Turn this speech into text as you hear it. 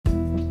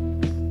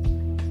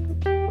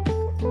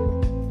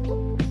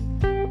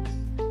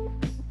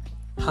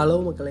Hello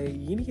மக்களே,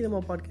 இன்றைக்கி நம்ம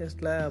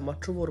பாட்காஸ்ட்டில்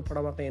மற்றும் ஒரு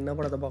படமாக என்ன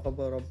படத்தை பார்க்க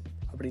போகிறோம்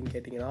அப்படின்னு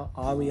கேட்டிங்கன்னா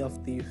ஆர்மி ஆஃப்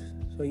தீவ்ஸ்.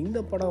 ஸோ இந்த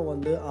படம்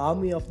வந்து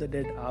ஆர்மி ஆஃப் த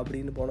டெட்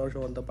அப்படின்னு போன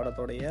வருஷம் வந்த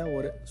படத்துடைய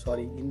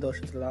இந்த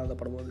வருஷத்தில் தான் அந்த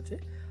படம் வந்துச்சு.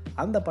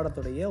 அந்த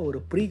படத்துடைய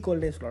ஒரு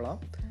ப்ரீக்வல்னே சொல்லலாம்.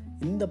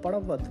 இந்த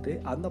படம் பார்த்துட்டு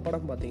அந்த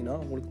படம் பார்த்தீங்கன்னா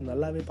உங்களுக்கு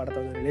நல்லாவே படத்தை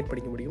வந்து ரிலேட்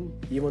பண்ணிக்க முடியும்.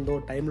 ஈவன் தோ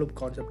டைம் லூப்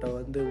கான்செப்டை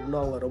வந்து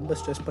இன்னும் அவங்க ரொம்ப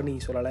ஸ்ட்ரெஸ் பண்ணி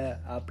சொல்லலை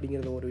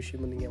அப்படிங்கிறத ஒரு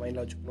விஷயம் வந்து நீங்கள்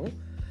மைண்டில் வச்சுக்கணும்.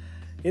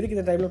 எதுக்கு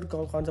இந்த டைம் லூப்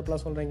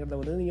கான்செப்ட்லாம்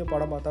சொல்கிறேங்கிறத வந்து நீங்கள்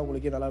படம் பார்த்தா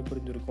உங்களுக்கே நல்லா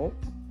புரிஞ்சிருக்கும்.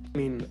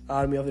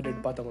 ஆர்மி ஆஃப் த டெட்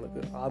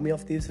பார்த்தவங்களுக்கு ஆர்மி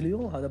ஆஃப்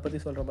தீவ்ஸ்லையும் அதை பற்றி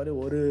சொல்கிற மாதிரி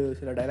ஒரு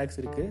சில டைலாக்ஸ்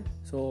இருக்குது.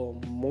 ஸோ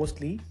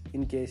மோஸ்ட்லி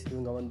இன்கேஸ்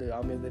இவங்க வந்து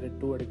ஆர்மி ஆஃப் த டெட்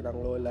 2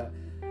 எடுக்கிறாங்களோ இல்லை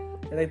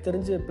எனக்கு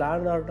தெரிஞ்சு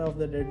plan out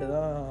of the dead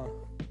தான்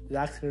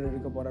ஆக்சிடென்ட்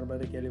எடுக்க போகிற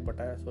மாதிரி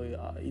கேள்விப்பட்டேன். ஸோ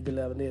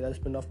இதில் வந்து ஏதாவது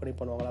ஸ்பின் ஆஃப் பண்ணி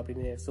பண்ணுவாங்களா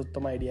அப்படின்னு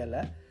சுத்தமாக ஐடியா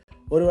இல்லை.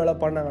 ஒரு வேளை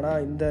பண்ணாங்கன்னா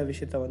இந்த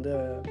விஷயத்த வந்து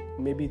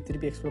மேபி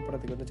திருப்பி எக்ஸ்ப்ளோர்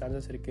பண்ணுறதுக்கு வந்து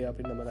சான்சஸ் இருக்குது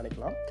அப்படின்னு நம்ம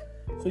நினைக்கலாம்.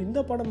 ஸோ இந்த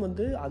படம்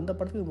வந்து அந்த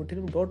படத்துக்கு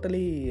முற்றிலும்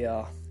டோட்டலி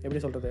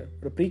எப்படி சொல்கிறது,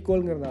 ஒரு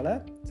ப்ரீக்வல்ங்கிறதுனால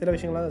சில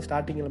விஷயங்கள்லாம்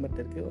ஸ்டார்டிங்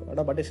எலிமெண்ட் இருக்குது.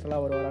 ஆனால்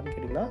பட்டிஷ்னலாக வரான்னு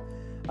கேட்டிங்கன்னா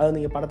அது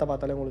நீங்கள் படத்தை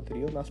பார்த்தாலே உங்களுக்கு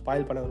தெரியும். நான்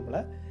ஸ்பாயில் பண்ண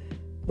விரும்பலை.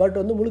 பட்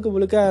வந்து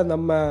முழுக்க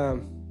நம்ம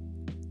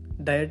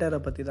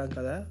டைரக்டரை பற்றி தான்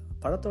கதை.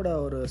 படத்தோட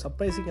ஒரு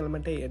சர்ப்ரைசிங்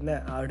எலிமெண்ட்டே என்ன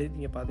அப்படின்னு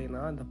நீங்கள்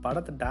பார்த்தீங்கன்னா, இந்த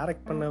படத்தை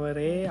டைரக்ட்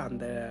பண்ணவரே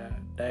அந்த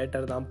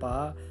டைரக்டர் தான்ப்பா.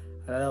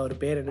 அதாவது அவர்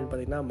பேர் என்னென்னு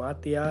பார்த்தீங்கன்னா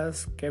மாத்தியாஸ்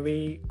கெவி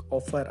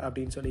ஆஃபர்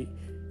அப்படின்னு சொல்லி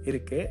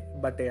இருக்குது.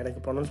 பட் எனக்கு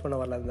ப்ரொனவுன்ஸ் பண்ண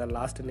வரல அந்த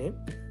லாஸ்ட் நேம்.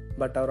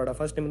 பட் அவரோட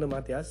ஃபர்ஸ்ட் நேம் வந்து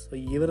மாத்தியாஸ். ஸோ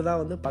இவர் தான்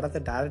வந்து படத்தை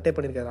டைரக்டே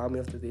பண்ணியிருக்காரு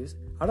ஆர்மி ஆஃப் த தீவ்ஸ்.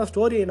 ஆனால்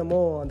ஸ்டோரி என்னமோ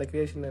அந்த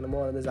கிரியேஷன்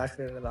என்னமோ வந்து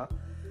ஜாக்சன் தான்.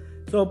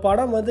 ஸோ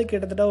படம் வந்து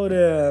கிட்டத்தட்ட ஒரு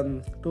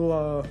 2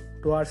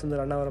 hours வந்து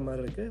ரன் ஆகிற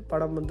மாதிரி இருக்குது.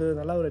 படம் வந்து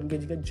நல்லா ஒரு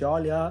என்கேஜிங்காக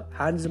ஜாலியாக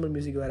ஹேண்ட்ஸிமல்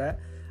மியூசிக் வேறு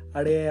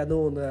அப்படியே,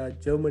 அதுவும் இந்த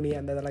ஜெர்மனி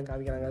அந்த இதெல்லாம்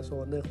காமிக்கிறாங்க. ஸோ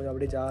வந்து கொஞ்சம்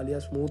அப்படியே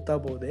ஜாலியாக ஸ்மூத்தாக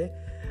போகுது.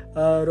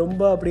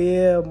 ரொம்ப அப்படியே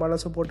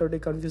மனசு போட்டு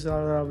அப்படியே கன்ஃபியூஸ்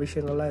ஆகிற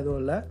விஷயங்கள்லாம்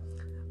எதுவும் இல்லை.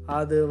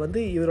 அது வந்து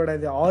இவரோட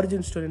இந்த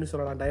ஆரிஜின் ஸ்டோரின்னு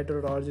சொல்லலாம்.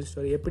 டைரக்டரோட ஆரிஜின்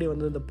ஸ்டோரி எப்படி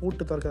வந்து இந்த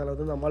பூட்டு திறக்கிறதுல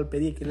வந்து நம்மளால்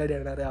பெரிய கில்லடி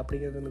ஆனார்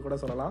அப்படிங்கிறது கூட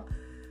சொல்லலாம்.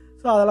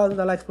 ஸோ அதெல்லாம்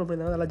வந்து நல்லா எக்ஸ்ப்ளோர்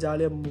பண்ணியிருந்தாங்க. நல்லா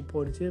ஜாலியாக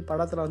போணுச்சு.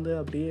 படத்தில் வந்து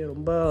அப்படியே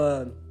ரொம்ப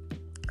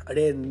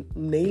அப்படியே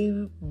நெயில்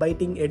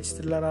பைட்டிங் எட்ஜ்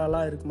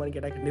த்ரில்லராலாம் இருக்குமான்னு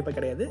கேட்டால் கண்டிப்பாக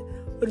கிடையாது.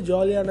 ஒரு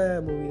ஜாலியான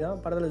மூவி தான்.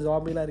 படத்தில்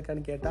ஜாம்பிலாம்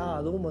இருக்கான்னு கேட்டால்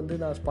அதுவும் வந்து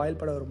நான் ஸ்பாயில்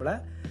பண்ண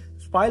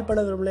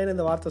விரும்பலைன்னு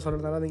இந்த வார்த்தை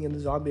சொல்கிறதுனால நீங்கள்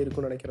வந்து ஜாம்பி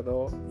இருக்குன்னு நினைக்கிறதோ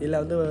இல்லை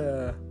வந்து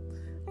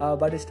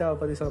பட்டிஸ்டாவை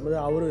பற்றி சொல்லும்போது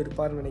அவரும்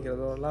இருப்பார்னு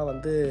நினைக்கிறதோலாம்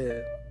வந்து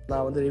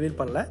நான் வந்து ரிவீல்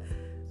பண்ணல.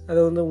 அது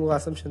வந்து உங்கள்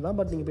அசம்ஷன் தான்.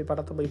 பட் நீங்கள் போய்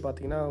படத்தை போய்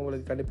பார்த்தீங்கன்னா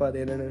உங்களுக்கு கண்டிப்பாக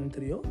அது என்னென்னு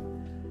தெரியும்.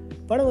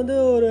 படம் வந்து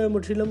ஒரு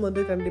முற்றிலும்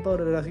வந்து கண்டிப்பாக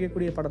ஒரு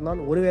ரசிக்கக்கூடிய படம்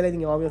தான். ஒருவேளை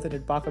நீங்கள் ஆர்மி ஆஃப் த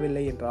டெட்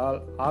பார்க்கவில்லை என்றால்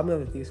ஆர்மி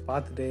ஆஃப் த தீவ்ஸ்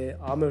பார்த்துட்டு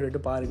ஆர்மி ஆஃப் த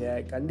டெட்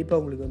பாருங்கள். கண்டிப்பாக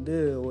உங்களுக்கு வந்து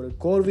ஒரு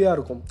கோர்வையாக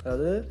இருக்கும்.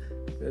 அதாவது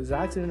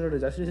ஜாக்சனோட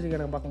ஜஸ்டிஸ் லீக்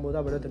எனக்கு பார்க்கும்போது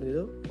அப்படியே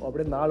தெரிஞ்சது.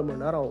 அப்படியே 4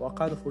 மணி நேரம்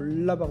உட்காந்து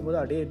ஃபுல்லாக பார்க்கும்போது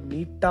அப்படியே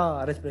நீட்டாக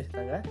அரேஞ்ச் பண்ணி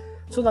வச்சுருக்காங்க.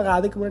 ஸோ நாங்கள்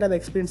அதுக்கு முன்னாடி அந்த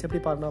எக்ஸ்பீரியன்ஸ்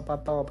எப்படி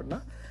பார்த்தோம் அப்படின்னா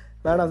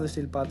man of the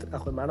steel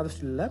man of the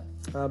ஸ்டீலில்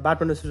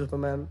பேட்மேன் vs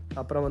சூப்பர்மேன்,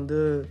 அப்புறம் வந்து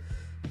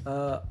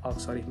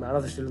மேன்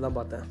ஆஃப் த ஸ்டீல் தான்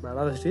பார்த்தேன். மேன்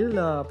ஆஃப் த ஸ்டீல்,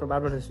 அப்புறம்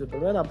பேட்மேன் vs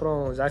சூப்பர்மேன்,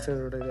 அப்புறம்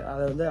ஜாக்சனோட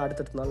அதை வந்து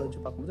அடுத்தடுத்த நாள் வச்சு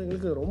பார்க்கும்போது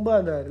எங்களுக்கு ரொம்ப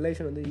அந்த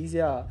ரிலேஷன் வந்து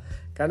ஈஸியாக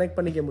கனெக்ட்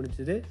பண்ணிக்க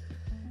முடிஞ்சுது.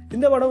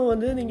 இந்த படம்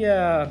வந்து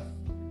நீங்கள்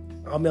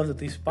ஆர்மி ஆஃப் த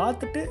தீவ்ஸ்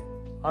பார்த்துட்டு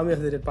ஆர்மி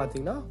ஆஃப் த டெட்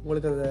பார்த்தீங்கன்னா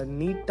உங்களுக்கு அந்த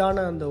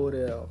நீட்டான அந்த ஒரு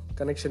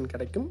கனெக்ஷன்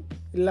கிடைக்கும்.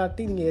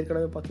 இல்லாட்டி நீங்கள்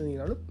ஏற்கனவே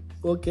பார்த்துருந்தீங்கனாலும்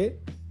ஓகே,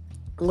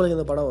 உங்களுக்கு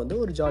இந்த படம் வந்து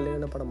ஒரு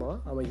ஜாலியான படமாக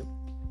அமையும்.